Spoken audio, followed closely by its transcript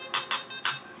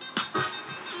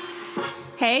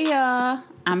Hey y'all,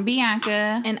 I'm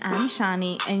Bianca. And I'm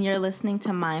Shani, and you're listening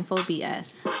to Mindful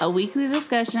BS. A weekly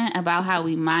discussion about how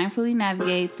we mindfully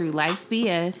navigate through life's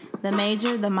BS. The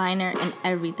major, the minor, and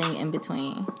everything in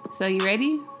between. So you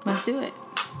ready? Let's do it.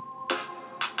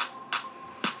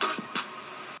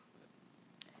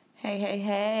 Hey.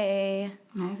 Hey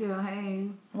girl, hey.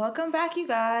 Welcome back, you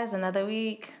guys. Another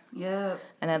week. Yep.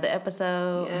 Another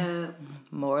episode. Yep.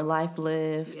 More life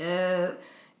lived. Yep.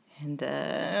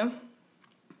 And,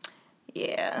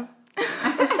 yeah.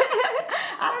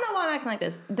 I don't know why I'm acting like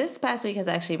this. This past week has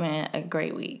actually been a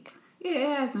great week.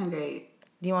 Yeah, it has been great.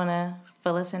 Do you want to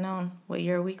fill us in on what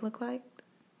your week looked like?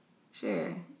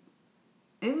 Sure.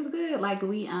 It was good. Like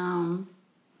we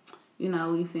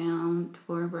filmed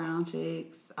For Brown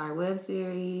Chicks, our web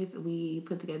series. We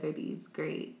put together these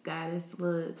great goddess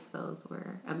looks. Those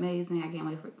were amazing. I can't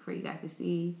wait for you guys to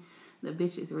see. The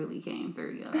bitches really came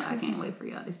through, y'all. I can't wait for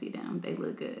y'all to see them. They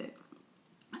look good.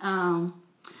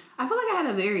 I feel like I had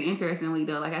a very interesting week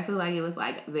though. Like I feel like it was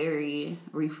like very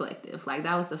reflective. Like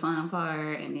that was the fun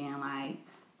part, and then like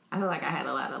I feel like I had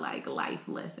a lot of like life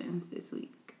lessons this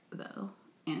week though.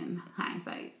 In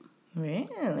hindsight.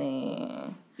 Really?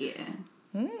 Yeah.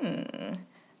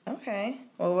 Okay.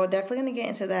 Well, we're definitely gonna get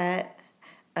into that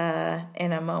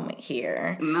in a moment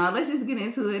here. No, let's just get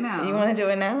into it now. You want to do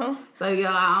it now? So y'all,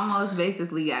 I almost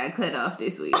basically got cut off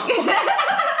this week.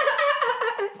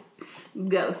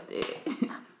 Ghosted.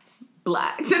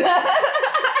 Blocked. Ooh,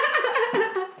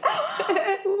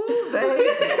 baby.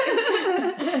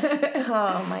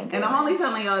 Oh my god. And I'm only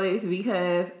telling y'all this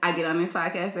because I get on this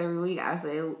podcast every week. I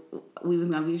said we was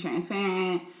gonna be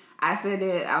transparent. I said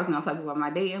that I was gonna talk about my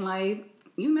dating life.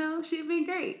 You know, shit been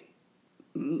great.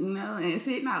 You know, and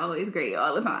shit not always great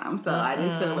all the time. So I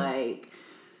just feel like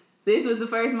this was the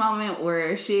first moment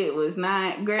where shit was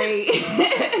not great.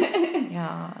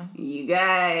 Yeah. You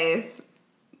guys.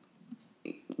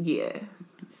 Yeah.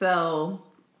 So,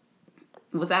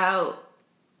 without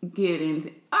getting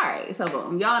into... Alright, so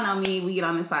boom. Y'all know me. We get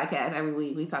on this podcast every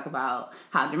week. We talk about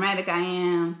how dramatic I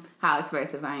am, how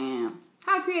expressive I am,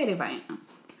 how creative I am.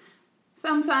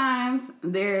 Sometimes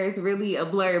there's really a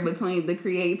blur between the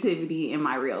creativity and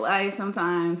my real life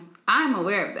sometimes. I'm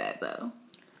aware of that, though.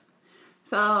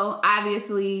 So,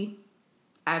 obviously,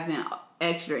 I've been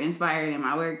extra inspired in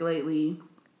my work lately.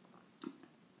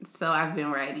 So I've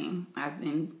been writing, I've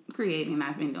been creating,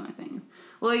 I've been doing things.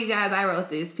 Well, you guys, I wrote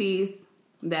this piece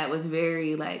that was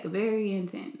very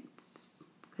intense.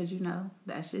 Because, you know,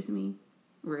 that's just me.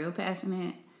 Real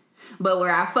passionate. But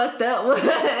where I fucked up was,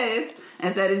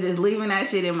 instead of just leaving that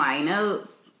shit in my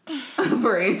notes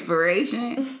for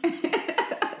inspiration,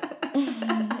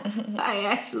 I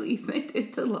actually sent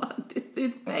it to Long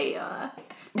Distance Payoff.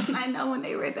 And I know when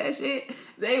they read that shit,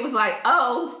 they was like,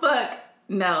 oh, fuck.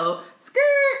 No.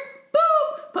 Skirt.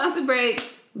 Boom. Pump the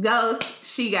brakes. Goes.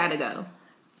 She gotta go.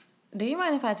 Do you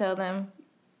mind if I tell them?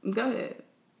 Go ahead.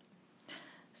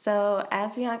 So,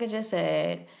 as Bianca just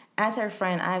said, as her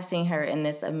friend, I've seen her in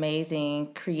this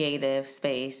amazing creative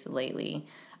space lately.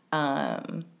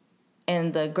 And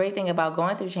the great thing about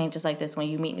going through changes like this when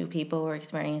you meet new people or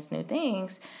experience new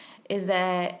things is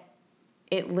that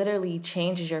it literally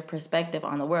changes your perspective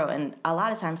on the world. And a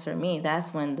lot of times for me,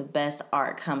 that's when the best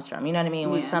art comes from. You know what I mean?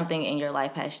 When something in your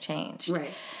life has changed. Right.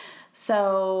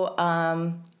 So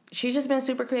she's just been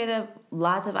super creative,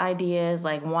 lots of ideas,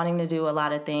 like wanting to do a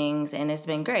lot of things, and it's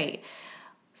been great.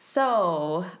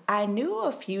 So I knew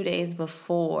a few days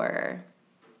before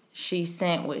she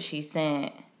sent what she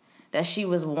sent that she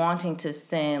was wanting to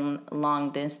send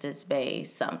Long Distance Bae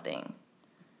something.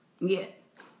 Yeah.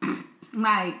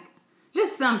 Like...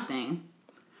 just something.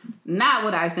 Not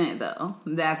what I sent, though.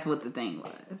 That's what the thing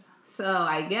was. So,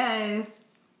 I guess,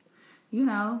 you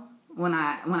know, when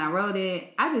I wrote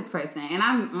it, I just pressed it. And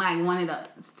I'm, like,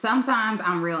 sometimes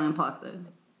I'm real impulsive.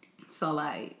 So,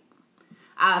 like,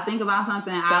 I'll think about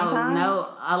something. Sometimes? I'll know.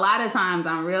 A lot of times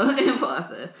I'm real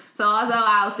impulsive. So, although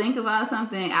I'll think about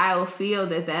something, I'll feel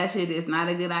that shit is not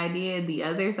a good idea. The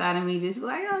other side of me just be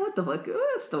like, oh, what the fuck?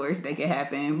 What stories that can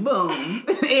happen? Boom.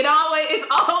 It's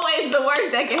always the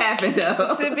worst that can happen,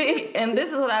 though. And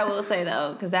this is what I will say,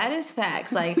 though, because that is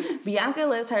facts. Like, Bianca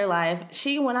lives her life.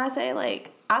 When I say,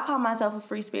 like, I call myself a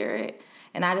free spirit,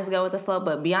 and I just go with the flow,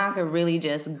 but Bianca really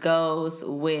just goes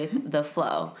with the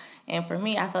flow. And for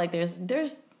me, I feel like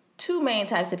there's two main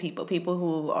types of people. People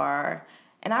who are,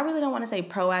 and I really don't want to say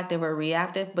proactive or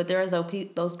reactive, but there are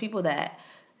those people that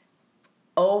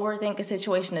overthink a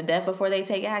situation to death before they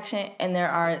take action. And there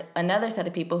are another set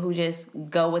of people who just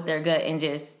go with their gut and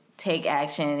just take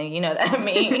action, you know what I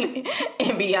mean?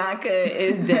 And Bianca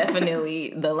is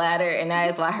definitely the latter, and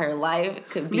that is why her life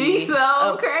could be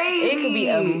so crazy. It could be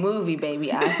a movie,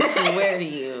 baby. I swear to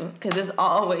you, because it's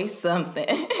always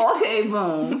something. Okay,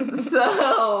 boom.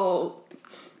 So,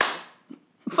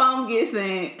 phone gets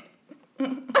sent.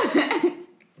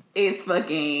 It's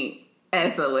fucking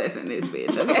SOS in this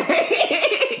bitch,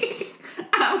 okay?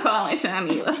 I'm calling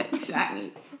Shani like,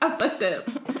 Shani, I fucked up.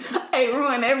 I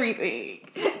ruined everything.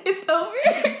 It's over.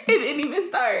 It didn't even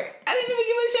start. I didn't even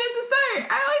give it a chance to start.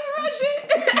 I always rush it.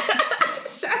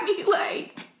 Shani like,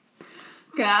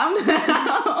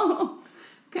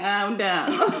 calm down.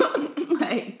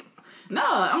 Like, no,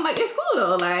 I'm like, it's cool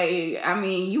though. Like, I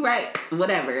mean, you right,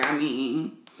 whatever. I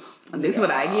mean, this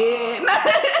what I get.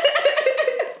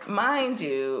 Mind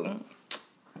you,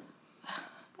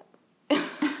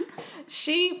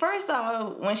 she, first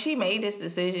off, when she made this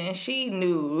decision, she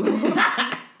knew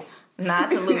not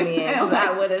to loop me in, because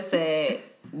I would have said,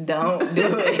 don't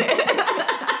do it.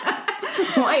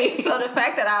 Wait. So the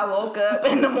fact that I woke up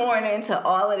in the morning to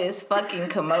all of this fucking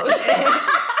commotion,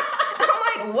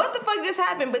 I'm like, what the fuck just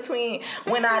happened between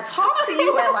when I talked to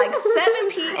you at like 7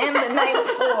 p.m. the night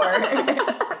before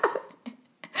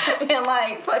and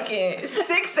like fucking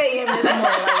 6 a.m. this morning?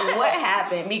 Like, what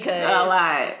happened? Because a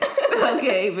lot.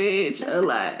 Okay, bitch, a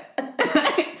lot.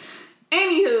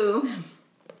 Anywho,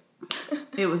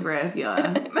 it was rough,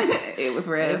 y'all. It was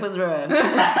rough. It was rough.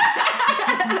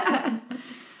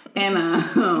 And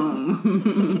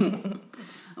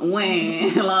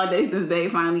when Long Distance Bae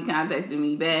finally contacted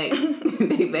me back,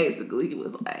 they basically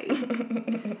was like,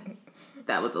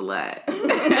 that was a lot.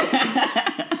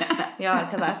 Y'all,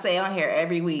 because I say on here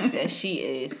every week that she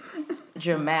is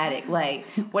dramatic. Like,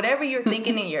 whatever you're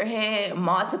thinking in your head,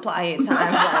 multiply it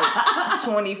times like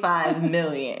 25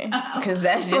 million. Because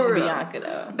that's just Bianca,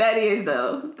 though. That is,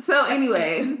 though. So,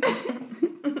 anyway,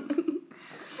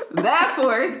 that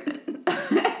forced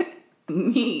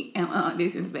me and Long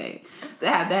Distance Bae to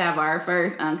have our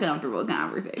first uncomfortable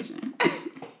conversation.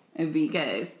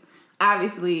 Because,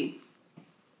 obviously,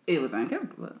 it was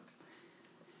uncomfortable.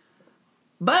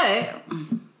 But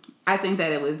I think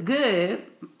that it was good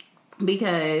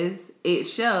because it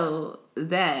showed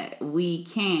that we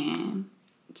can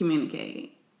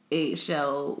communicate. It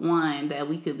showed, one, that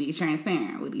we could be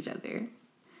transparent with each other.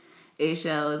 It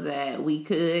showed that we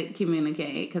could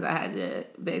communicate, because I had to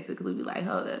basically be like,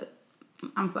 hold up,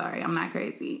 I'm sorry, I'm not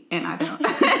crazy, and I don't.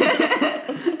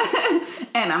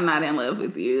 And I'm not in love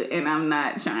with you, and I'm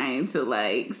not trying to,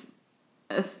 like...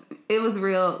 It was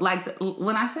real, like,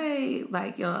 when I say,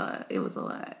 like, y'all, it was a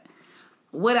lot.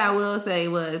 What I will say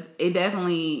was, it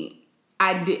definitely,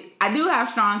 I do have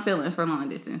strong feelings for Long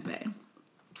Distance Bae.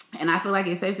 And I feel like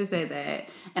it's safe to say that.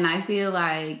 And I feel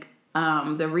like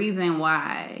the reason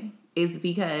why is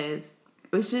because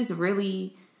it's just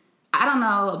really, I don't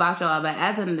know about y'all, but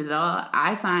as an adult,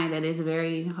 I find that it's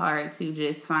very hard to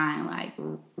just find, like,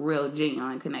 real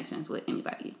genuine connections with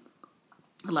anybody.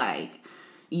 Like,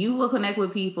 you will connect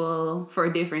with people for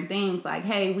different things. Like,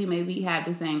 hey, we maybe have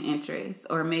the same interests,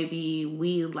 or maybe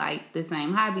we like the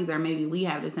same hobbies, or maybe we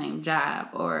have the same job,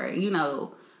 or, you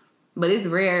know, but it's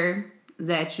rare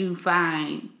that you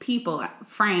find people,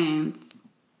 friends,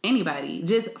 anybody,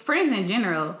 just friends in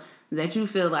general, that you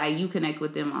feel like you connect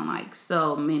with them on, like,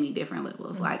 so many different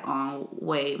levels, mm-hmm. like on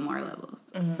way more levels.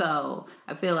 Mm-hmm. So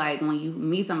I feel like when you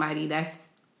meet somebody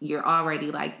you're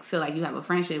already, like, feel like you have a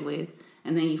friendship with,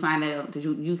 and then you find out that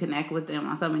you connect with them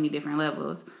on so many different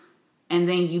levels. And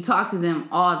then you talk to them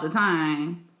all the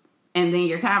time. And then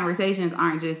your conversations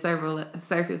aren't just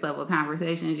surface level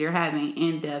conversations. You're having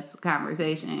in-depth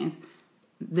conversations.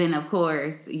 Then, of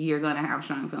course, you're going to have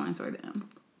strong feelings for them.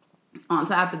 On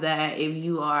top of that, if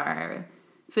you are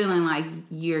feeling like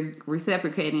you're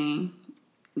reciprocating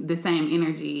the same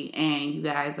energy, and you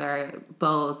guys are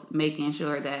both making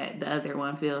sure that the other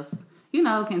one feels, you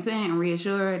know, content and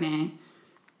reassured and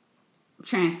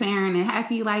transparent and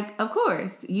happy, like, of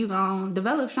course, you gonna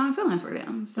develop strong feelings for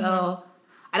them. So, mm-hmm.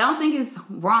 I don't think it's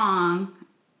wrong.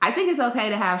 I think it's okay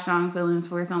to have strong feelings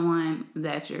for someone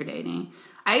that you're dating.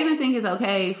 I even think it's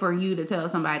okay for you to tell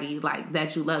somebody, like,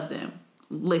 that you love them.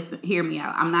 Listen, hear me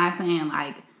out. I'm not saying,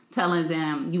 like, telling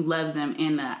them you love them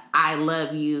in a I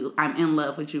love you, I'm in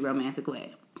love with you romantic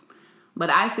way.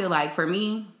 But I feel like, for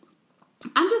me,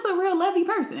 I'm just a real lovey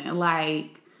person.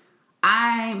 Like,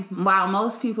 while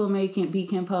most people may be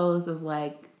composed of,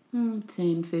 like,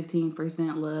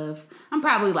 10-15% love, I'm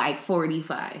probably like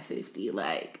 45-50.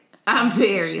 Like, I'm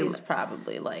very... She's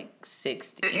probably like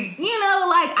 60. You know,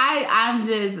 like, I'm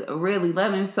just really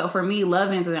loving. So for me,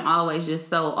 loving isn't always just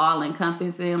so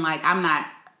all-encompassing. Like, I'm not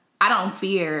I don't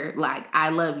fear, like, I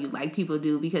love you like people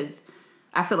do, because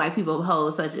I feel like people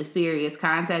hold such a serious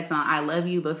context on I love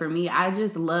you. But for me, I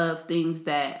just love things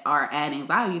that are adding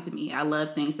value to me. I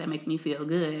love things that make me feel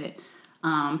good.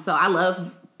 So I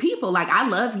love people. Like, I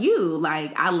love you.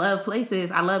 Like, I love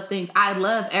places. I love things. I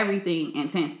love everything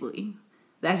intensely.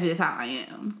 That's just how I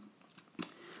am.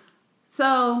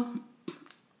 So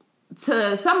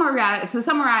to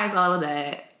summarize all of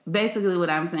that, basically what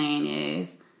I'm saying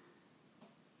is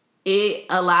it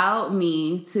allowed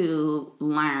me to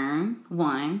learn,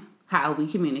 one, how we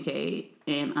communicate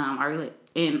in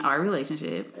our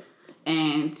relationship,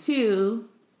 and two,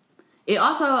 it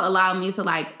also allowed me to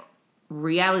like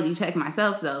reality check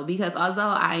myself, though, because although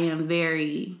I am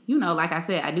very, like I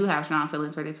said, I do have strong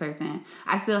feelings for this person,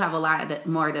 I still have a lot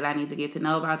more that I need to get to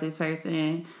know about this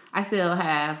person. I still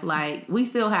have, we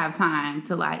still have time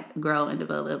to, grow and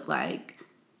develop.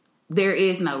 There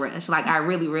is no rush. I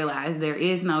really realized there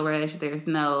is no rush. There's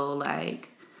no,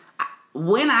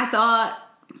 when I thought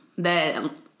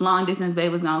that long distance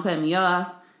babe was gonna cut me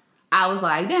off, I was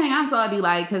like, dang, I'm salty,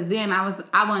 because then I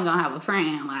wasn't gonna have a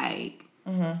friend,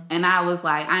 and I was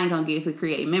like, I ain't gonna get to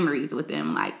create memories with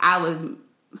them. I was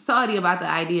salty about the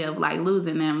idea of,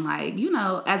 losing them,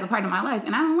 as a part of my life,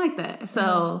 and I don't like that.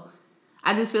 So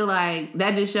I just feel like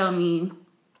that just showed me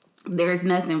there's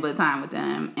nothing but time with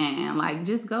them, and,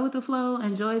 just go with the flow,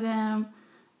 enjoy them,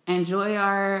 enjoy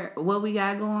what we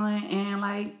got going,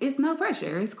 and, it's no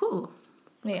pressure. It's cool.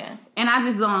 Yeah. And I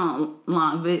just don't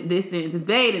long distance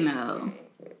dating, though.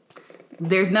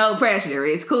 There's no pressure.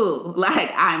 It's cool.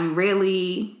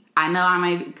 I know I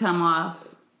might come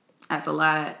off as a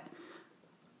lot.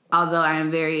 Although I am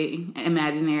very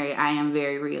imaginary, I am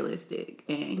very realistic.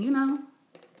 And,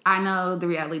 I know the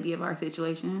reality of our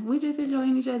situation. We just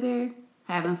enjoying each other,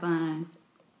 having fun,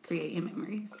 creating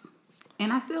memories.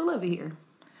 And I still love it here.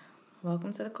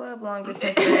 Welcome to the club, long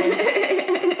distance.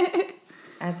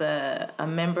 As a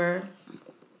member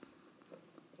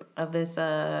of this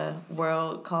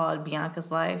world called Bianca's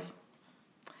life,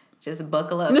 just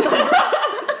buckle up.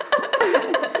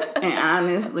 And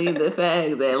honestly, the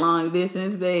fact that long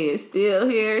distance bae is still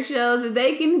here shows that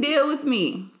they can deal with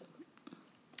me.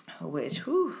 Which,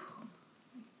 whew,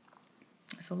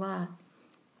 it's a lot.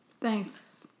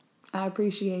 Thanks. I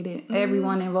appreciate it.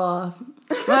 Everyone involved.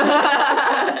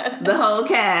 The whole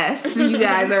cast. You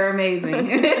guys are amazing.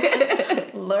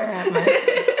 Lord have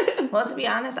mercy. Well, to be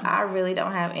honest, I really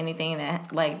don't have anything that,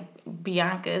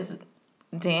 Bianca's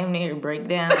damn near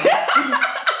breakdown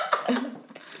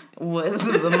was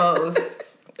the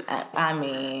most. I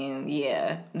mean,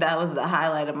 yeah, that was the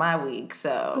highlight of my week.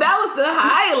 So that was the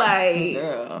highlight,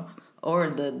 girl, or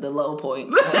the low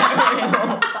point.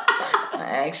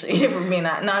 Actually, for me,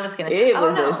 I'm just kidding. It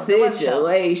was a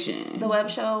situation. The web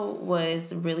show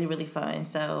was really, really fun.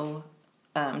 So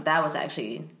that was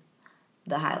actually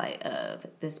the highlight of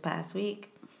this past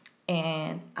week,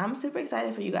 and I'm super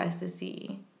excited for you guys to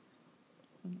see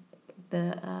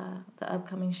the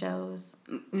upcoming shows.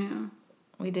 Yeah,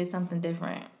 we did something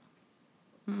different.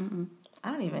 Mm-hmm.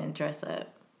 I don't even dress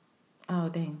up. Oh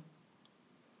dang,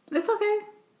 it's okay.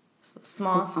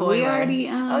 Small spoiler. We already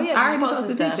I already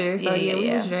posted pictures, so we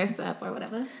was dressed up or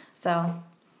whatever. So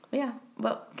yeah,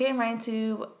 but getting right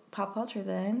into pop culture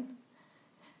then.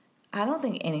 I don't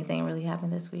think anything really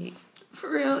happened this week.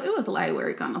 For real, it was light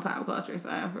work on the pop culture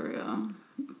side, for real.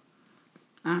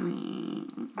 I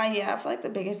mean... yeah, I feel like the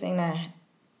biggest thing that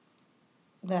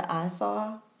I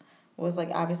saw was,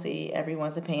 obviously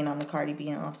everyone's opinion on the Cardi B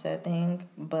and Offset thing,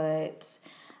 but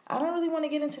I don't really want to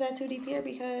get into that too deep here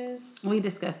because... We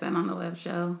discussed that on the web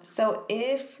show. So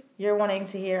if you're wanting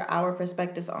to hear our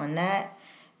perspectives on that,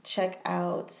 check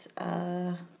out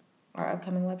our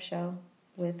upcoming web show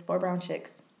with 4 Brown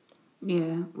Chicks.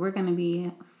 Yeah, we're going to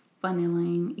be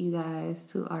funneling you guys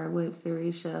to our web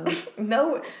series show.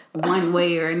 No. One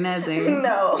way or another.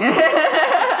 No.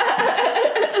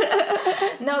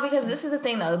 No, because this is the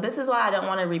thing, though. This is why I don't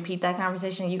want to repeat that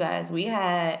conversation. You guys,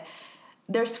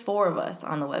 there's 4 of us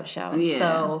on the web show. Yeah.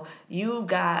 So you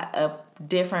got a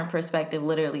different perspective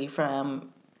literally from...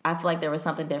 I feel like there was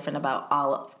something different about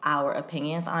all of our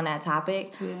opinions on that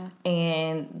topic. Yeah.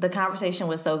 And the conversation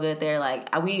was so good there.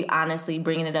 We honestly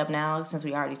bringing it up now since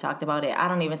we already talked about it. I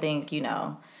don't even think,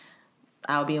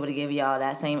 I'll be able to give y'all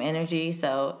that same energy.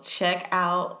 So check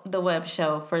out the web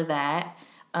show for that.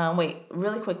 Wait,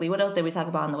 really quickly, what else did we talk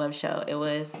about on the web show? It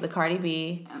was the Cardi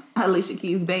B. Alicia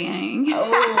Keys bang.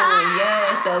 Oh,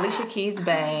 yes, the Alicia Keys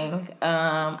bang.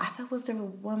 I felt, was there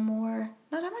one more?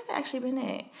 No, that might have actually been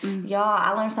it. Mm. Y'all,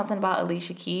 I learned something about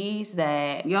Alicia Keys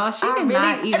that... Y'all, she did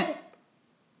not even...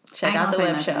 Check out the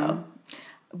web show.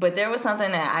 But there was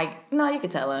something that you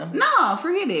could tell him. No,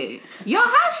 forget it. Yo,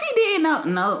 how she did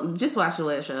no, just watch the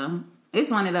web show. It's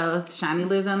one of those Shani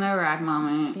lives on the rock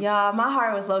moments. Y'all, my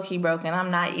heart was low-key broken. I'm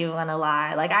not even gonna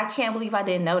lie. Like, I can't believe I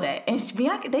didn't know that. And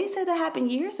Bianca, they said that happened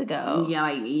years ago. Yeah,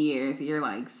 like years. You're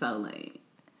like so late.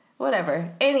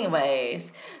 Whatever.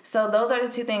 Anyways, so those are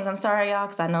the two things. I'm sorry, y'all,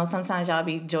 because I know sometimes y'all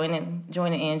be joining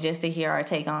in just to hear our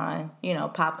take on,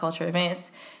 pop culture events.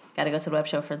 Got to go to the web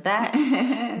show for that.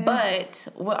 But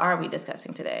what are we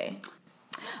discussing today?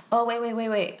 Oh,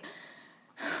 wait.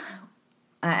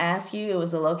 I asked you, it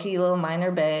was a low-key little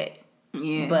minor bet.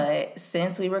 Yeah. But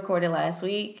since we recorded last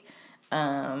week,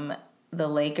 the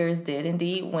Lakers did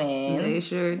indeed win. They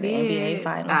sure the did. NBA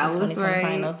Finals, I the 2020 was right.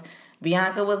 Finals.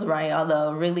 Bianca was right,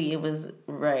 although really it was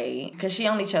Ray. Because she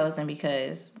only chose them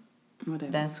because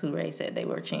Whatever. that's who Ray said they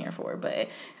were cheering for. But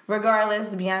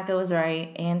regardless, Bianca was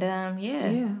right. And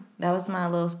yeah, that was my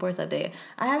little sports update.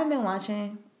 I haven't been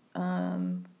watching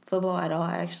football at all,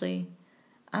 actually.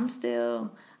 I'm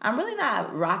really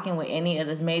not rocking with any of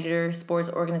those major sports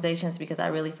organizations because I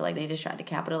really feel like they just tried to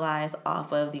capitalize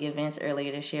off of the events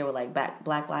earlier this year with like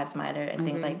Black Lives Matter and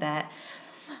things like that.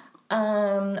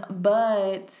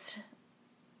 But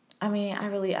I mean,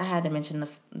 I had to mention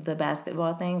the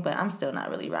basketball thing, but I'm still not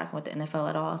really rocking with the NFL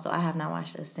at all. So I have not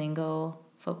watched a single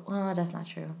football. Well, that's not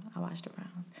true. I watched the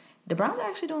Browns. The Browns are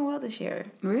actually doing well this year.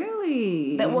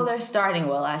 Really? They're starting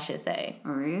well, I should say.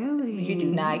 Really? You do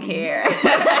not care. Interesting.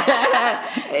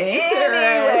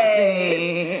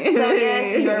 So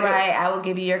yes, you're right. I will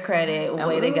give you your credit.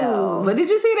 Way to go. But did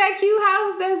you see that cute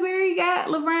house that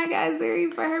LeBron got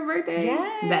Zuri for her birthday?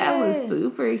 Yes. That was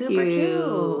super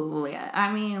cute. Yeah.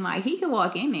 I mean, like, he could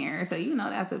walk in there, so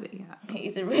that's a big house.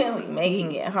 He's really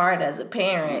making it hard as a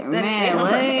parent. Man,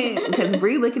 what? Because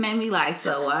Bree looking at me like,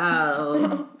 so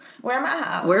wow. Where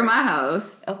my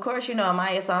house? Of course,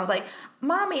 Amaya sounds like,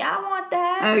 Mommy, I want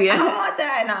that. Oh, yeah. I want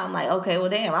that. And I'm like, okay, well,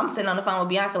 damn. I'm sitting on the phone with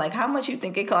Bianca like, how much you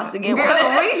think it costs to get one? Girl, she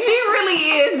really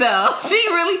is, though.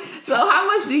 So how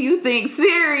much do you think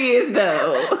Siri is,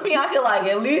 though? Bianca like,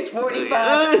 at least 45.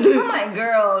 I'm like,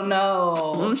 girl,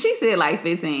 no. She said like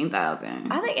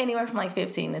 15,000. I think anywhere from like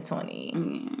 15 to 20.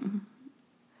 Yeah.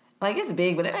 Like, it's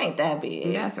big, but it ain't that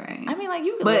big. That's right. I mean, like,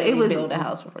 you could build a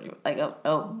house for 40, like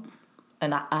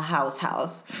a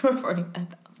house for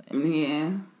 45,000.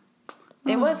 Yeah.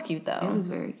 It was cute, though. It was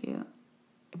very cute.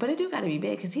 But it do got to be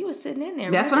big because he was sitting in there.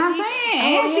 That's what I'm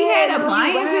saying. And she had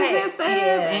appliances and stuff.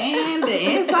 Yeah. And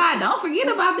the inside. Don't forget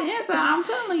about the inside. I'm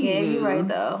telling you. Yeah, you're right,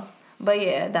 though. But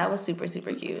yeah, that was super,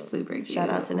 super cute. Super cute. Shout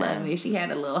out to them. She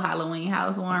had a little Halloween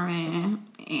housewarming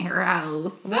in her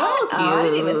house. So what? cute. Oh, I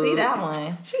didn't even see that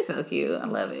one. She's so cute. I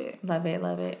love it. Love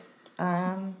it.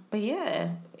 But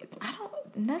yeah,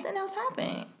 nothing else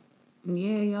happened.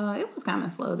 Yeah, y'all. It was kind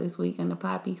of slow this week in the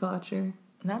poppy culture.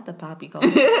 Not the poppy culture.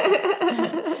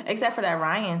 Except for that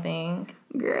Ryan thing.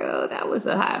 Girl, that was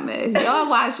a hot mess. Y'all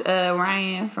watch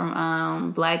Ryan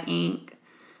from Black Ink.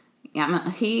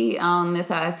 He owned the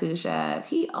tattoo shop.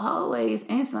 He always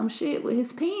in some shit with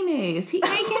his penis. He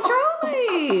can't control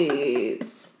it.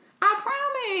 I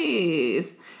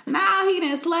promise. Now he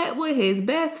done slept with his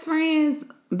best friend's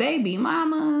baby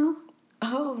mama.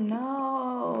 Oh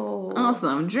no. On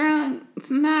some drunk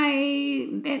tonight.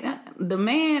 The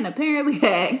man apparently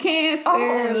had cancer.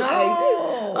 Oh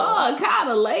no. All kind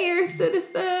of layers to the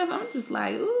stuff. I'm just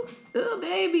like, oops,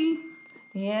 baby.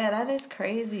 Yeah, that is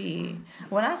crazy.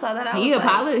 When I saw that, I was like...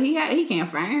 He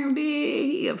confirmed it.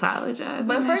 He apologized.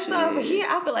 But first off, I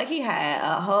feel like he had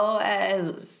a whole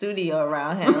ass studio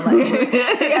around him. Like,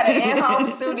 he got an in-home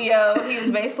studio. He was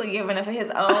basically giving his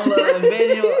own little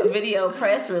video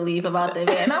press relief about the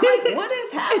event. And I'm like, what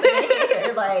is happening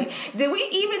here? Like, did we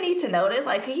even need to notice?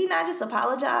 Like, could he not just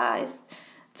apologize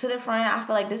to the friend? I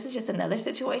feel like this is just another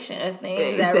situation of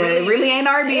things that really ain't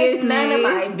our business. It's none of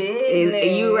my business.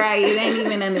 You right. It ain't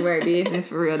even none of our business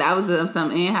for real. That was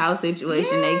some in-house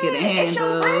situation they could have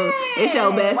handled. It's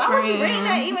your best friend. Why would you bring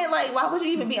that? Even like, why would you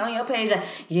even be on your page? Like,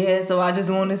 yeah. So I just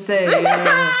want to say,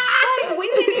 like, we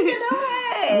didn't even know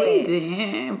that. We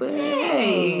didn't, but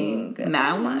hey,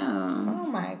 now we know. Oh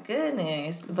my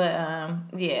goodness. But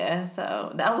yeah.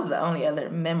 So that was the only other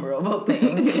memorable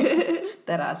thing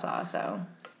that I saw. So.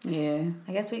 Yeah.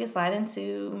 I guess we can slide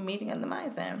into Meeting of the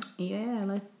Minds then. Yeah,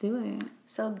 let's do it.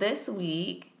 So this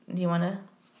week, do you want to?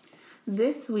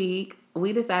 This week,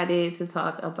 we decided to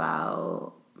talk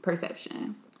about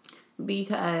perception.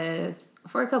 Because,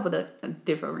 for a couple of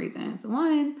different reasons.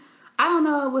 One, I don't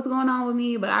know what's going on with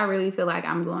me, but I really feel like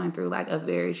I'm going through like a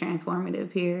very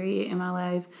transformative period in my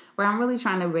life where I'm really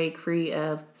trying to break free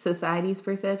of society's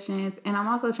perceptions, and I'm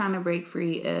also trying to break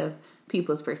free of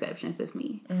people's perceptions of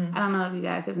me. I don't know if you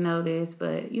guys have noticed,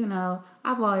 but you know,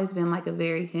 I've always been like a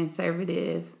very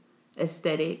conservative,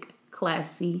 aesthetic,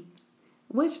 classy,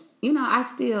 which, you know, I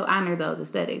still honor those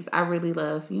aesthetics. I really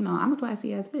love, you know, I'm a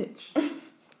classy ass bitch.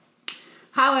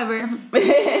 However,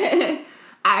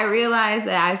 I realize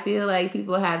that I feel like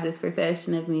people have this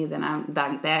perception of me that I'm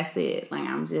like, that's it. Like,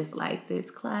 I'm just like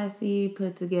this classy,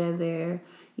 put together,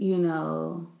 you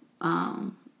know,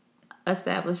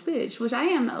 established bitch, which I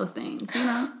am those things, you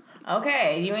know.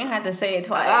 Okay, you ain't have to say it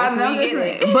twice.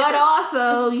 But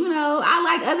also, you know, I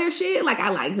like other shit. Like, I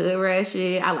like hood rat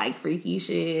shit. I like freaky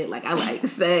shit. Like, I like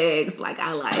sex. Like,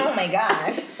 I like... Oh, my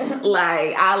gosh.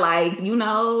 Like, I like, you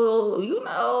know, I like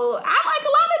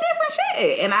a lot of different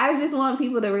shit. And I just want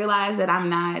people to realize that I'm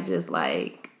not just,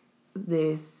 like,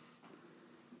 this...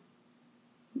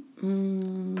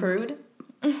 Prude?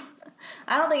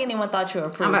 I don't think anyone thought you were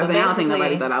a prude. I don't think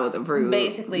nobody thought I was a prude.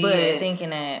 Basically, you're thinking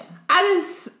that... I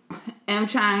just am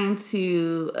trying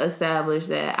to establish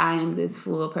that I am this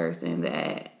full person,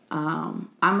 that I'm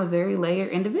a very layered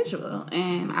individual.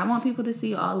 And I want people to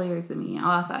see all layers of me and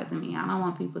all sides of me. I don't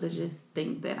want people to just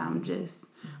think that I'm just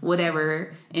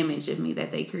whatever image of me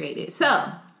that they created.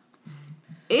 So,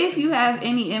 if you have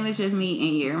any image of me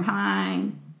in your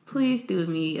mind, please do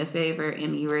me a favor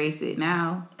and erase it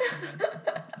now.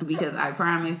 Because I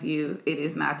promise you, it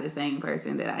is not the same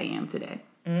person that I am today.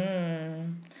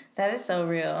 That is so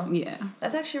real. Yeah.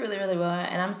 That's actually really, really well.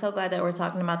 And I'm so glad that we're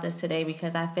talking about this today,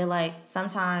 because I feel like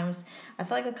sometimes, a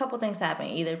couple things happen.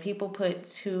 Either people put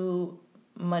too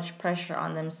much pressure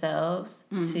on themselves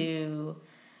to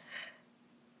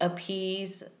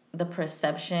appease the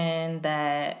perception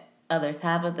that others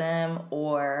have of them,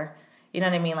 or, you know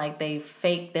what I mean? Like, they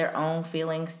fake their own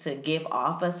feelings to give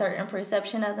off a certain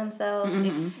perception of themselves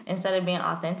instead of being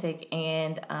authentic.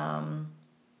 And,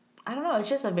 I don't know. It's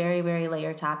just a very, very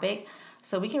layered topic.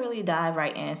 So we can really dive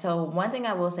right in. So one thing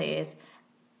I will say is,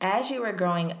 as you were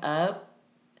growing up,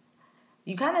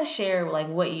 you kind of share like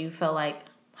what you felt like,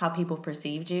 how people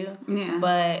perceived you. Yeah.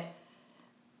 But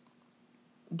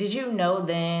did you know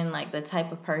then like the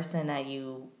type of person that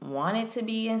you wanted to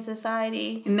be in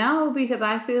society? No, because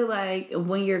I feel like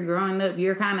when you're growing up,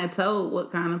 you're kind of told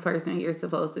what kind of person you're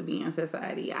supposed to be in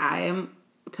society. I am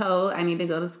told I need to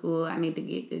go to school. I need to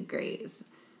get good grades.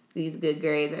 These good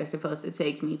grades are supposed to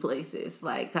take me places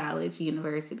like college,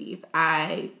 universities.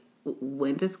 I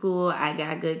went to school. I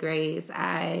got good grades.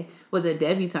 I was a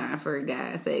debutante, for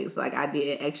God's sakes. Like, I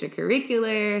did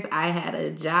extracurriculars. I had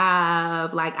a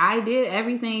job. Like, I did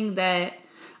everything that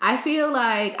I feel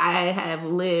like I have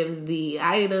lived the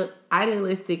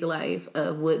idealistic life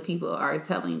of what people are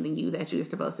telling you that you're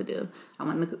supposed to do.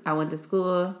 I went to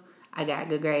school. I got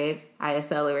good grades. I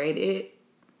accelerated.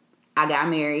 I got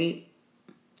married.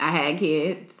 I had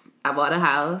kids. I bought a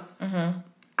house.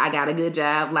 I got a good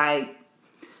job. Like,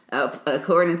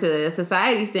 according to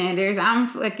society standards, I'm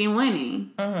fucking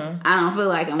winning. I don't feel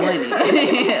like I'm winning.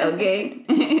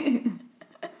 Okay?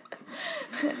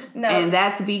 No. And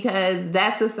that's because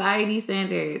that's society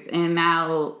standards. And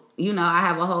now, you know, I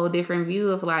have a whole different view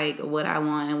of, like, what I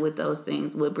want and what those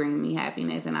things would bring me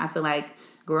happiness. And I feel like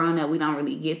growing up, we don't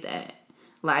really get that.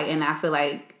 Like, and I feel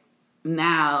like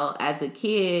now, as a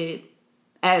kid...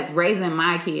 as raising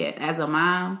my kid as a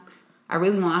mom, I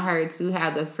really want her to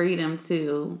have the freedom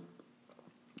to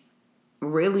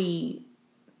really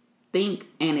think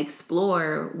and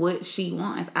explore what she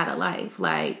wants out of life.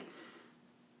 Like,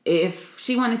 if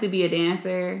she wanted to be a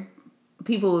dancer,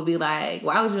 people would be like,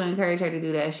 why would you encourage her to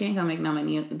do that? She ain't gonna make no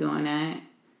money doing that.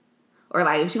 Or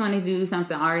like, if she wanted to do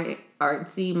something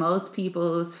artsy, most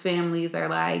people's families are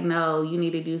like, no, you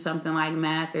need to do something like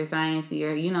math or science,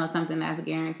 or, you know, something that's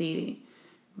guaranteed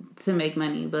to make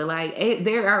money. But like,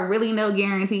 there are really no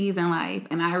guarantees in life,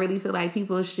 and I really feel like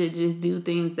people should just do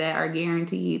things that are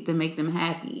guaranteed to make them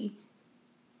happy.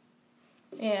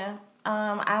 Yeah.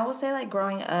 I would say, like,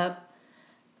 growing up,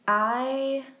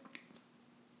 I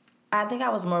think I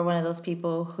was more one of those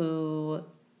people who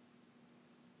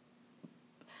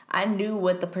I knew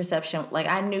what the perception, like,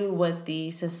 I knew what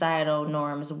the societal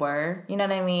norms were, you know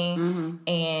what I mean?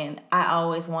 And I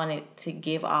always wanted to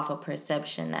give off a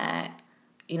perception that,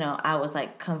 you know, I was,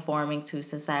 like, conforming to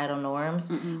societal norms.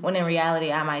 When in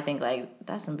reality, I might think, like,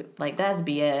 that's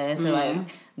BS, or, like,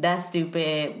 that's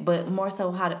stupid. But more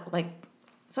so how to, like,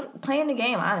 playing the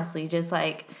game, honestly. Just,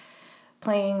 like,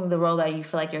 playing the role that you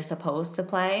feel like you're supposed to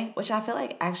play, which I feel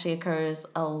like actually occurs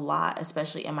a lot,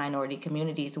 especially in minority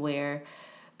communities, where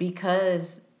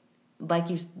because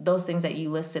those things that you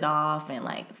listed off, and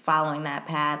like following that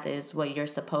path is what you're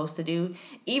supposed to do,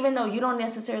 even though you don't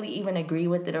necessarily even agree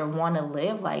with it or want to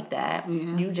live like that.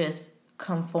 You just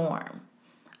conform.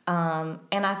 And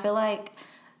I feel like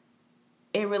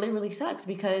it really, really sucks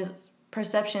because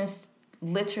perceptions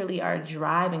literally are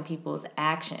driving people's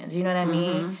actions. You know what I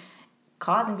mean?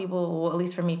 Causing people, well, at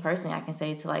least for me personally, I can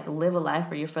say, to like live a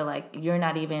life where you feel like you're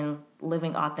not even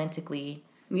living authentically.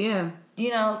 Yeah. You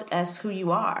know, as who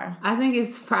you are. I think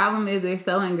its problem is they're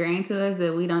so ingrained to us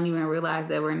that we don't even realize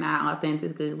that we're not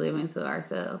authentically living to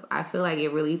ourselves. I feel like it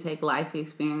really takes life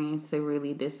experience to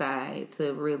really decide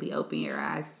to really open your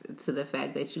eyes to the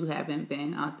fact that you haven't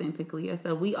been authentically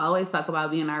yourself. We always talk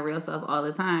about being our real self all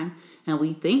the time, and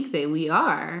we think that we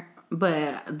are.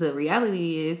 But the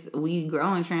reality is we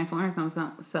grow and transform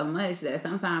so much that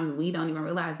sometimes we don't even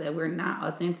realize that we're not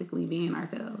authentically being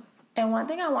ourselves. And one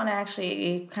thing I want to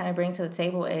actually kind of bring to the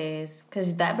table is,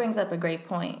 because that brings up a great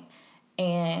point,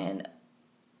 and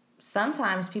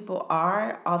sometimes people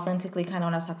are authentically, kind of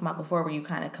what I was talking about before, where you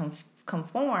kind of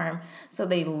conform, so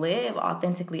they live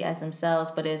authentically as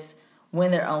themselves, but it's when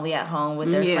they're only at home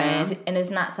with their friends, and it's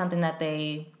not something that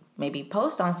they maybe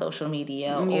post on social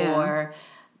media or,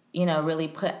 you know, really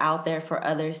put out there for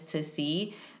others to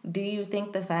see. Do you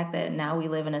think the fact that now we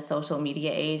live in a social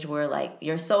media age where like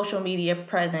your social media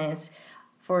presence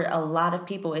for a lot of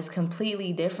people is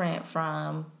completely different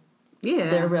from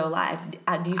their real life?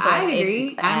 Do you feel like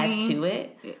it adds to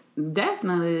it?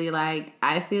 Definitely. Like,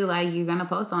 I feel like you're going to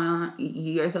post on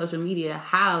your social media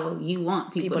how you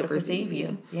want people to perceive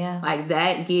you. Yeah. Like,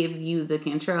 that gives you the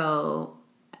control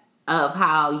of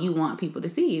how you want people to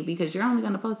see you, because you're only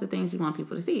going to post the things you want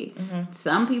people to see.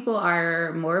 Some people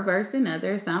are more versed than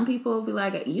others. Some people will be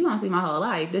like, you don't see my whole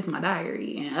life, this is my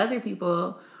diary. And other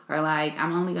people are like,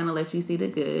 I'm only going to let you see the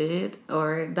good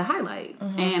or the highlights.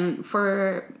 And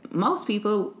for most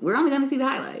people, we're only going to see the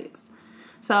highlights.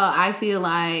 So I feel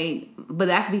like, but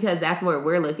that's because that's what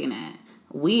we're looking at.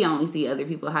 We only see other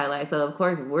people's highlights. So of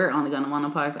course we're only going to want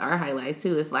to post our highlights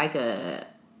too. It's like a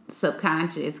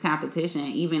subconscious competition,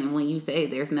 even when you say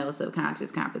there's no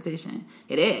subconscious competition.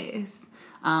 It is.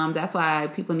 That's why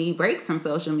people need breaks from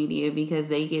social media, because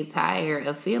they get tired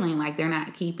of feeling like they're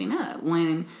not keeping up,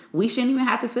 when we shouldn't even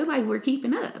have to feel like we're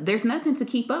keeping up. There's nothing to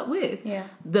keep up with. Yeah.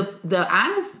 The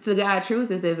honest to God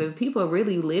truth is that if people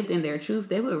really lived in their truth,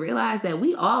 they would realize that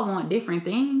we all want different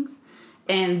things,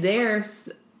 and there's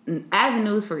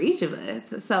avenues for each of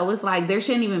us. So it's like there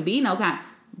shouldn't even be no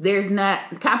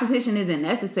competition isn't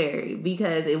necessary,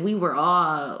 because if we were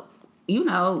all, you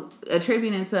know,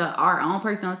 attributing to our own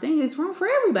personal thing, it's room for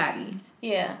everybody.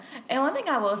 Yeah. And one thing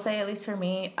I will say, at least for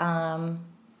me, I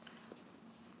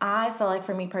feel like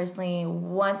for me personally,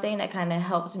 one thing that kind of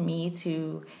helped me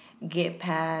to get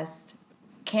past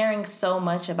caring so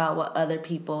much about what other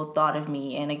people thought of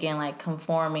me, and again, like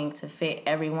conforming to fit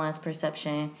everyone's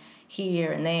perception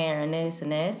here and there and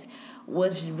this,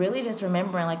 was really just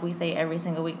remembering, like we say every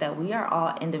single week, that we are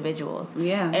all individuals.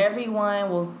 Yeah. Everyone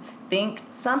will think,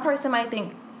 some person might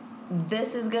think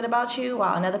this is good about you,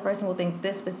 while another person will think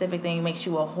this specific thing makes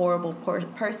you a horrible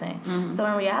person. So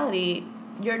in reality,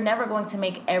 you're never going to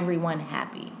make everyone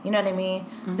happy. You know what I mean?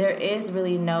 There is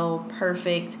really no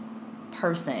perfect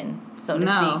person, so to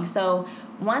speak. So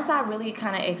once I really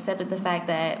kind of accepted the fact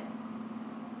that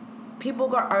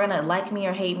people are going to like me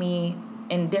or hate me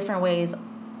in different ways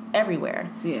everywhere.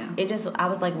 I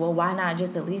was like, well, why not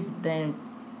just at least then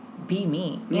be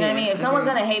me? You know what I mean? If someone's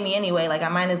going to hate me anyway, like I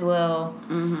might as well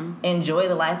enjoy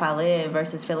the life I live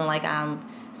versus feeling like I'm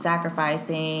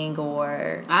sacrificing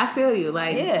or... I feel you.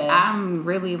 Like, I'm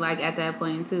really like at that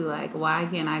point too. Like, why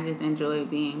can't I just enjoy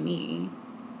being me?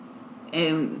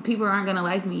 And people aren't going to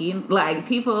like me. Like,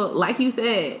 people, like you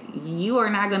said, you are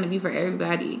not going to be for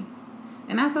everybody.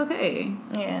 And that's okay.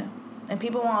 Yeah. And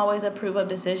people won't always approve of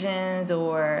decisions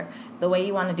or the way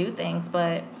you want to do things.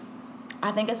 But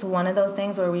I think it's one of those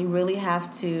things where we really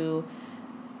have to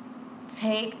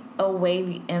take away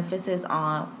the emphasis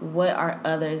on what are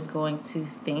others going to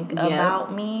think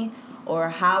about me, or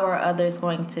how are others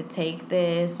going to take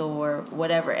this or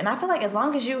whatever. And I feel like as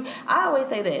long as I always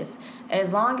say this,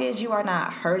 as long as you are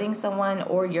not hurting someone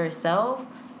or yourself,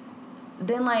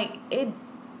 then like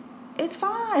it's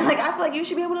fine. Like, I feel like you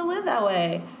should be able to live that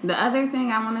way. The other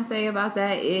thing I want to say about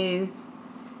that is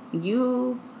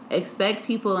you expect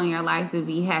people in your life to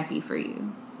be happy for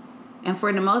you. And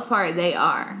for the most part, they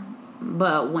are.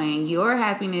 But when your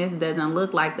happiness doesn't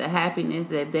look like the happiness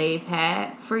that they've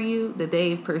had for you, that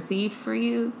they've perceived for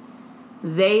you,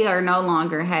 they are no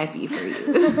longer happy for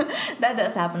you. That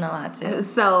does happen a lot too.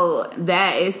 So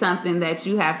that is something that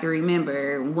you have to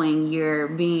remember when you're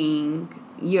being,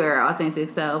 your authentic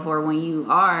self, or when you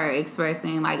are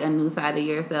expressing like a new side of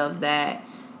yourself that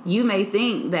you may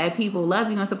think that people love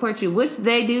you and support you, which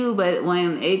they do, but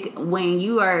when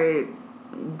you are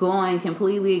going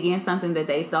completely against something that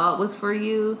they thought was for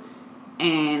you,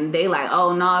 and they like,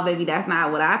 oh no, baby, that's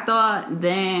not what I thought,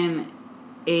 then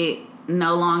it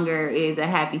no longer is a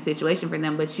happy situation for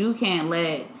them. But you can't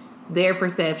let their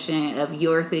perception of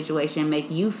your situation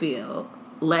make you feel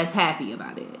less happy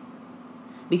about it.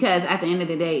 Because at the end of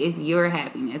the day, it's your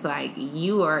happiness. Like,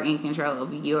 you are in control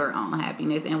of your own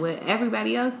happiness. And with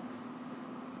everybody else,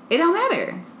 it don't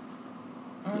matter.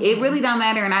 Mm-hmm. It really don't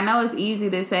matter. And I know it's easy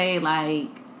to say, like,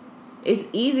 it's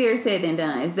easier said than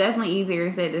done. It's definitely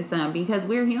easier said than done because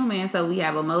we're human, so we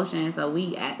have emotions, so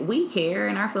we care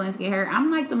and our feelings get hurt. I'm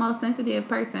like the most sensitive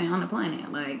person on the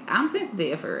planet. Like, I'm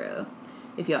sensitive for real,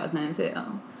 if y'all couldn't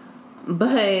tell.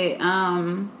 But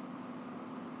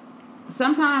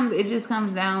sometimes it just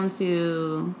comes down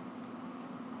to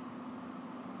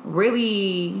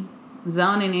really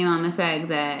zoning in on the fact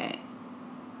that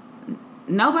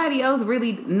nobody's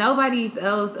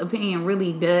else opinion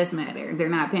really does matter. They're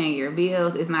not paying your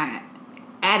bills. It's not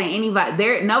adding any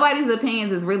value. Nobody's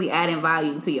opinions is really adding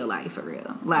value to your life for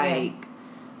real. Like,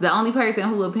 the only person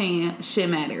whose opinion should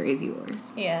matter is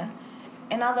yours. Yeah.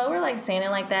 And although we're like saying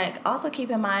it like that, also keep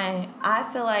in mind, I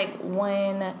feel like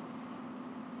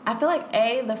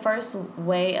the first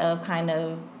way of kind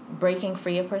of breaking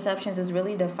free of perceptions is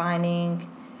really defining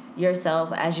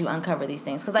yourself as you uncover these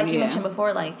things. Because like you mentioned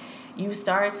before, like, you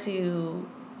start to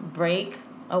break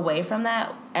away from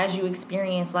that as you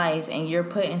experience life and you're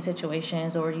put in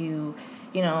situations or you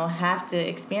have to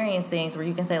experience things where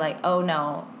you can say like, oh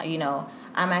no,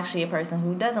 I'm actually a person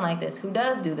who doesn't like this, who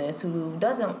does do this, who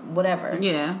doesn't whatever.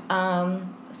 Yeah.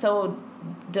 So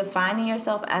defining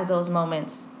yourself as those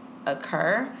moments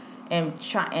occur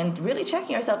and really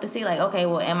checking yourself to see like, okay,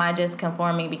 well, am I just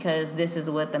conforming because this is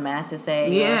what the masses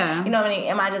say? Yeah. Or, you know what I mean?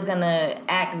 Am I just gonna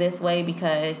act this way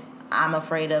because I'm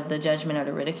afraid of the judgment or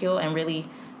the ridicule? And really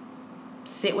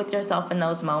sit with yourself in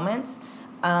those moments.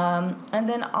 And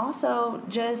then also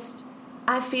just,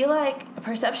 I feel like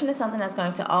perception is something that's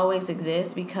going to always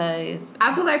exist because...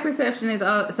 I feel like perception is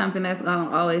something that's going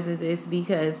to always exist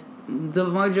because the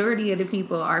majority of the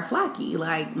people are flocky.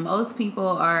 Like, most people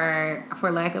are,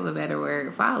 for lack of a better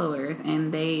word, followers,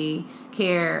 and they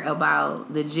care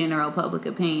about the general public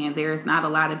opinion. There's not a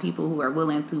lot of people who are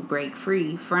willing to break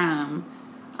free from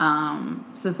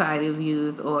societal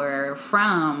views or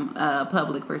from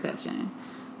public perception.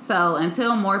 So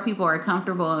until more people are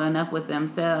comfortable enough with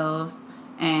themselves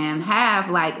and have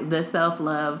like the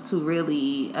self-love to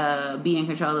really be in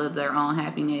control of their own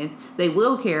happiness, they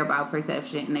will care about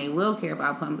perception and they will care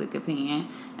about public opinion.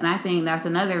 And I think that's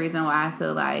another reason why I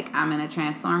feel like I'm in a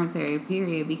transformatory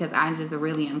period, because I just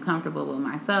really am comfortable with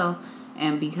myself.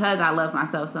 And because I love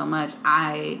myself so much,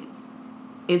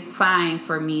 it's fine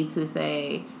for me to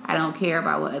say I don't care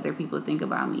about what other people think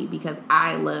about me because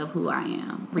I love who I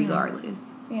am regardless.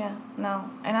 Yeah, no.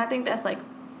 And I think that's like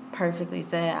perfectly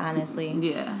said, honestly.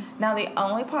 Yeah. Now the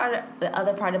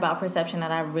other part about perception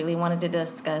that I really wanted to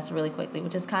discuss really quickly,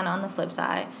 which is kind of on the flip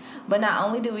side, but not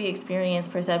only do we experience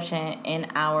perception in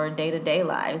our day-to-day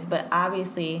lives, but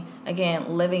obviously,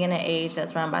 again, living in an age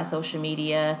that's run by social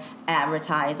media,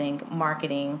 advertising,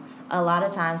 marketing, a lot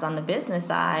of times on the business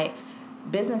side,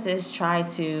 businesses try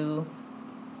to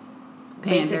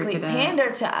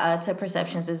pander to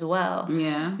perceptions as well.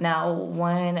 Yeah. Now,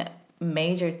 one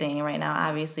major thing right now,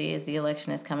 obviously, is the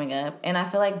election is coming up, and I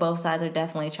feel like both sides are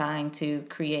definitely trying to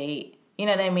create, you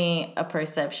know what I mean, a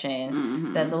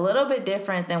perception that's a little bit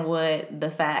different than what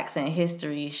the facts and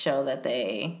history show that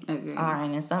they are,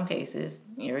 and in some cases,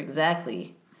 you're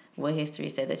exactly what history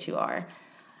said that you are.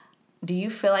 Do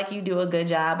you feel like you do a good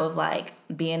job of, like,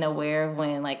 being aware of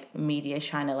when, like, media is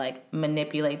trying to, like,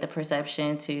 manipulate the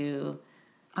perception to...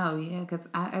 Oh, yeah, because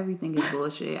everything is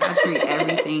bullshit. I treat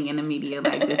everything in the media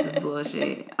like this is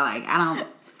bullshit. Like,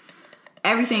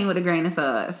 everything with a grain of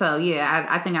salt. So, yeah,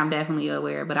 I think I'm definitely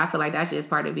aware. But I feel like that's just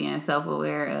part of being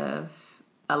self-aware of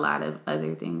a lot of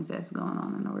other things that's going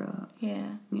on in the world. Yeah.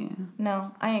 Yeah.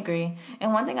 No, I agree.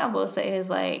 And one thing I will say is,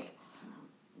 like,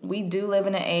 we do live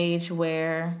in an age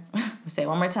where, say it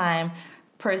one more time,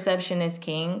 perception is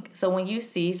king. So when you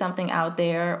see something out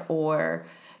there or,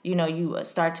 you know, you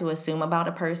start to assume about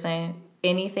a person,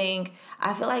 anything,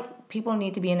 I feel like people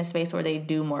need to be in a space where they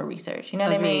do more research. You know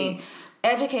what I mean?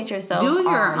 Educate yourself. Do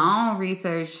your own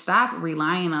research. Stop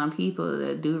relying on people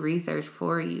to do research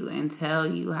for you and tell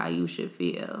you how you should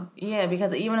feel. Yeah,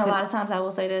 because even a lot of times, I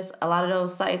will say this, a lot of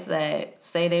those sites that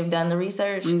say they've done the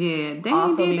research they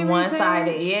also be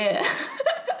one-sided. Yeah.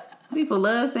 People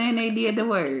love saying they did the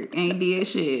work, ain't did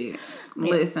shit.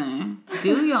 Listen,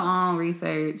 do your own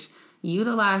research.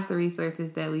 Utilize the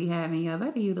resources that we have, and y'all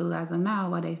better utilize them now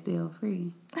while they still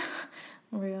free.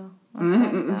 Real.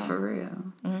 For real.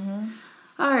 Mm-hmm.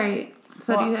 All right.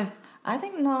 So do you have... I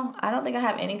don't think I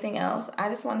have anything else. I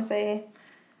just want to say,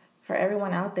 for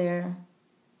everyone out there,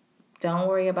 don't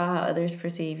worry about how others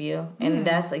perceive you. And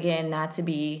that's, again, not to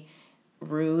be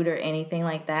rude or anything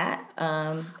like that.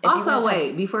 Also,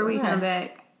 wait, before we come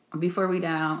back, before we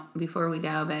dial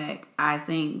back, I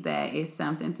think that it's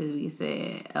something to be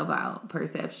said about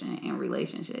perception in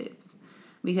relationships.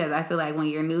 Because I feel like when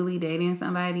you're newly dating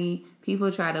somebody,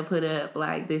 people try to put up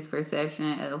like this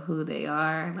perception of who they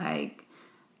are, like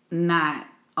not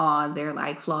all their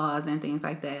like flaws and things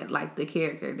like that, like the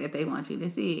character that they want you to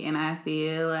see. And I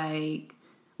feel like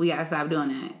we gotta stop doing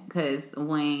that, because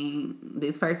when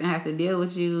this person has to deal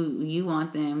with you, you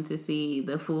want them to see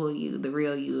the full you, the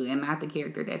real you, and not the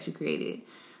character that you created.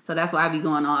 So that's why I be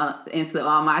going all into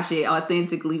all my shit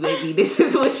authentically, baby. This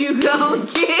is what you gonna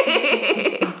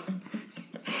get.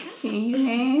 Can you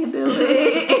handle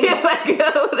it if I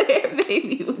go there,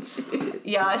 baby? With you?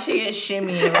 Y'all, she is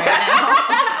shimmying right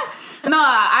now. No,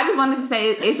 I just wanted to say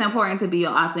it's important to be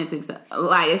your authentic self,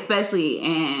 like especially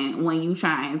and when you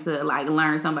trying to like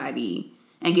learn somebody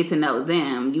and get to know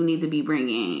them, you need to be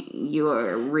bringing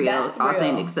your real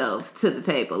authentic self to the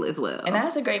table as well. And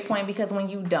that's a great point, because when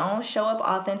you don't show up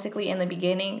authentically in the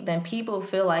beginning, then people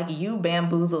feel like you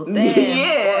bamboozled them.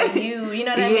 Yeah. Or you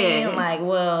know what I mean? Like,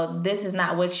 well, this is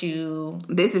not what you...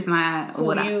 This is not who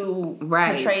what you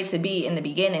portrayed to be in the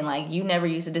beginning. Like, you never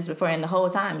used to this before, and the whole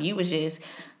time you was just,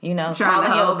 calling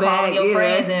your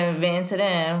friends and venting to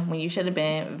them when you should have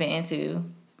been venting to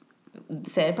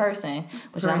said person,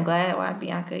 which I'm glad why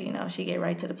Bianca, she get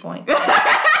right to the point.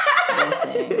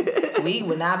 Listen, we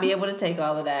would not be able to take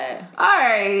all of that. All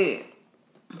right.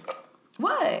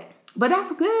 What? But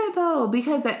that's good though,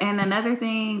 because and another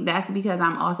thing, that's because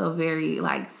I'm also very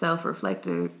like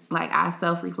self-reflective. Like I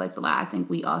self-reflect a lot. I think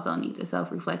we also need to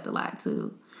self-reflect a lot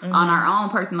too on our own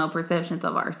personal perceptions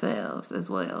of ourselves as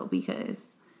well, because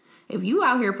if you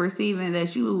out here perceiving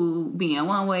that you being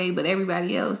one way, but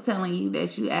everybody else telling you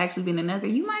that you actually been another,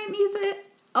 you might need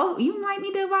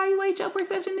to evaluate your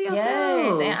perception to yourself.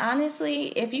 Yes, and honestly,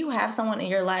 if you have someone in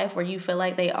your life where you feel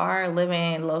like they are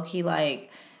living low-key,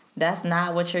 like, that's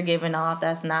not what you're giving off,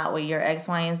 that's not what your X,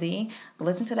 Y, and Z,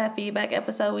 listen to that feedback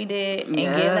episode we did and give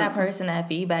that person that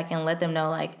feedback and let them know,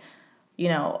 like,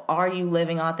 are you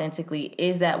living authentically?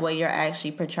 Is that what you're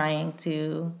actually portraying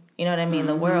to... You know what I mean?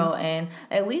 The world, and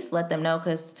at least let them know,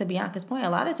 because to Bianca's point,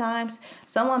 a lot of times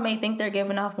someone may think they're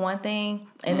giving off one thing,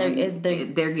 and they're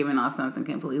giving off something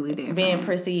completely different, being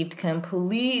perceived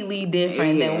completely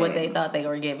different than what they thought they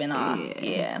were giving off.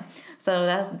 Yeah. So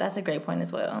that's a great point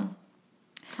as well.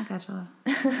 I got y'all.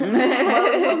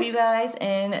 Well, we hope you guys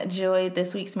enjoyed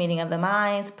this week's Meeting of the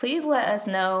Minds. Please let us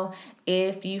know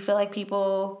if you feel like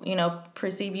people,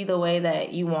 perceive you the way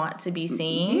that you want to be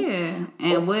seen. Yeah.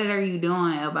 And what are you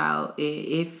doing about it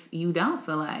if you don't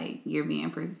feel like you're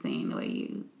being seen the way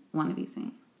you want to be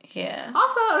seen? Yeah.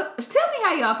 Also, tell me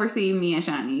how y'all perceive me and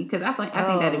Shani, because I think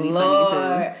that'd be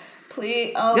funny too.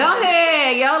 Please, go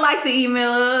ahead. Y'all like the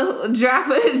email? Drop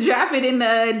it in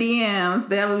the DMs.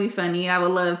 That would be funny. I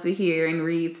would love to hear and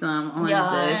read some on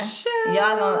the show.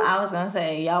 I was gonna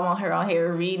say, y'all want her on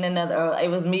here reading another, or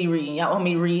it was me reading. Y'all want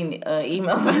me reading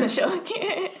emails on the show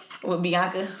again? With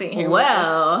Bianca sitting here.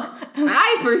 Well,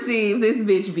 I perceive this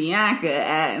bitch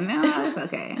Bianca no, it's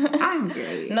okay. I'm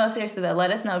great. No, seriously though,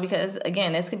 let us know, because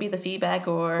again, this could be the feedback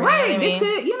or this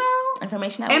could,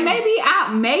 information that and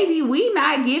maybe we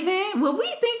not giving what we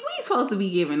think we supposed to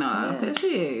be giving off. Cause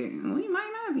shit, we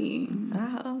might not be.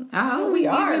 I hope we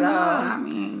are though. I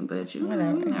mean, but you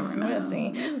never know. We'll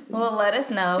see. Well, let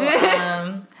us know.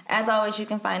 As always, you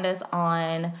can find us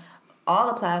on all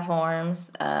the platforms.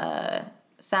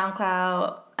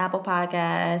 SoundCloud, Apple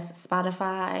Podcasts,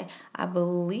 Spotify. I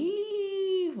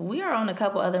believe we are on a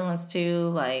couple other ones too,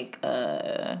 like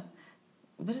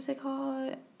what is it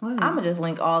called? What? I'm gonna just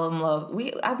link all of them.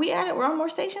 We're on more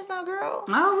stations now, girl.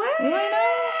 Oh wait,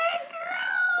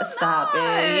 girl, stop it!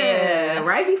 Yeah,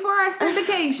 right before our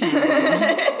syndication,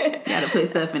 gotta put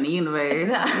stuff in the universe.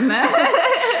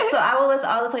 So I will list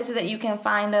all the places that you can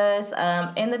find us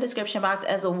in the description box,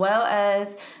 as well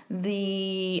as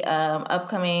the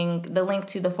the link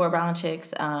to the 4 Brown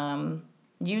Chicks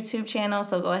YouTube channel.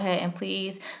 So go ahead and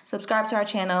please subscribe to our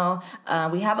channel.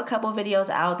 We have a couple videos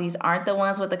out. These aren't the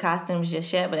ones with the costumes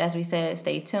just yet, but as we said,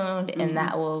 stay tuned, and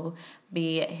that will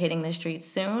be hitting the streets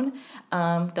soon.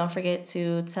 Don't forget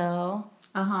to tell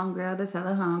a homegirl to tell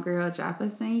a homegirl. Drop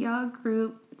us in y'all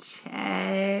group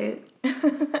chats.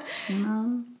 You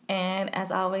know? And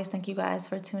as always, thank you guys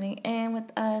for tuning in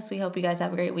with us. We hope you guys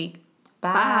have a great week.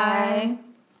 Bye.